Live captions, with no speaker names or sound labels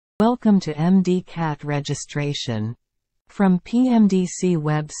Welcome to MDCAT registration. From PMDC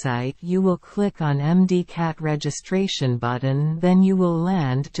website you will click on MDCAT registration button, then you will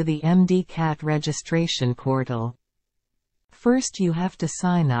land to the MDCAT registration portal. First you have to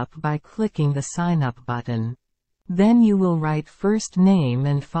sign up by clicking the sign up button. Then you will write first name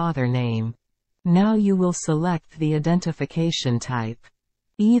and father name. Now you will select the identification type.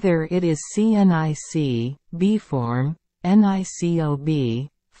 Either it is CNIC, B-Form,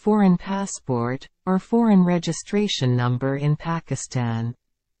 NICOB, Foreign Passport, or Foreign Registration Number in Pakistan.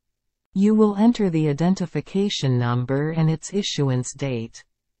 You will enter the identification number and its issuance date.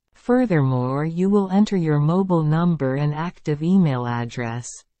 Furthermore, you will enter your mobile number and active email address.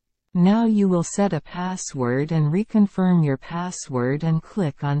 Now you will set a password and reconfirm your password and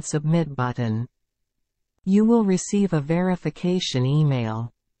click on Submit button. You will receive a verification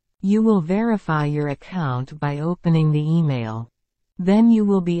email. You will verify your account by opening the email. Then you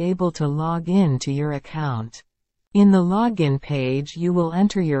will be able to log in to your account. In the login page you will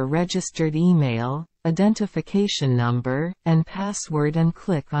enter your registered email, identification number, and password and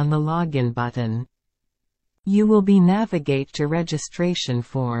click on the login button. You will be navigate to registration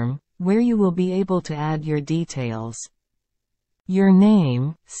form, where you will be able to add your details. Your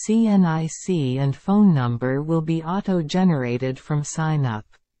name, CNIC and phone number will be auto-generated from sign up.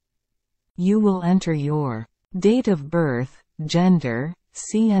 You will enter your date of birth, gender,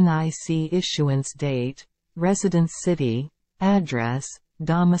 CNIC issuance date, residence city, address,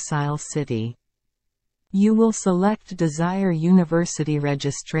 domicile city. You will select Desire University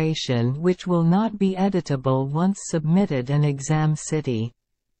registration, which will not be editable once submitted, and exam city.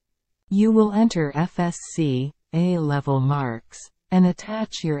 You will enter FSC, A-level marks, and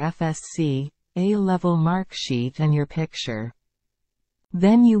attach your FSC, A-level mark sheet and your picture.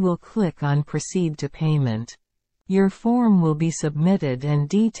 Then you will click on Proceed to Payment. Your form will be submitted and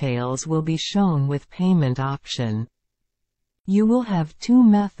details will be shown with payment option. You will have two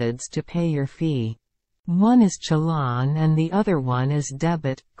methods to pay your fee. One is Challan and the other one is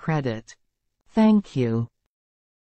debit, credit. Thank you.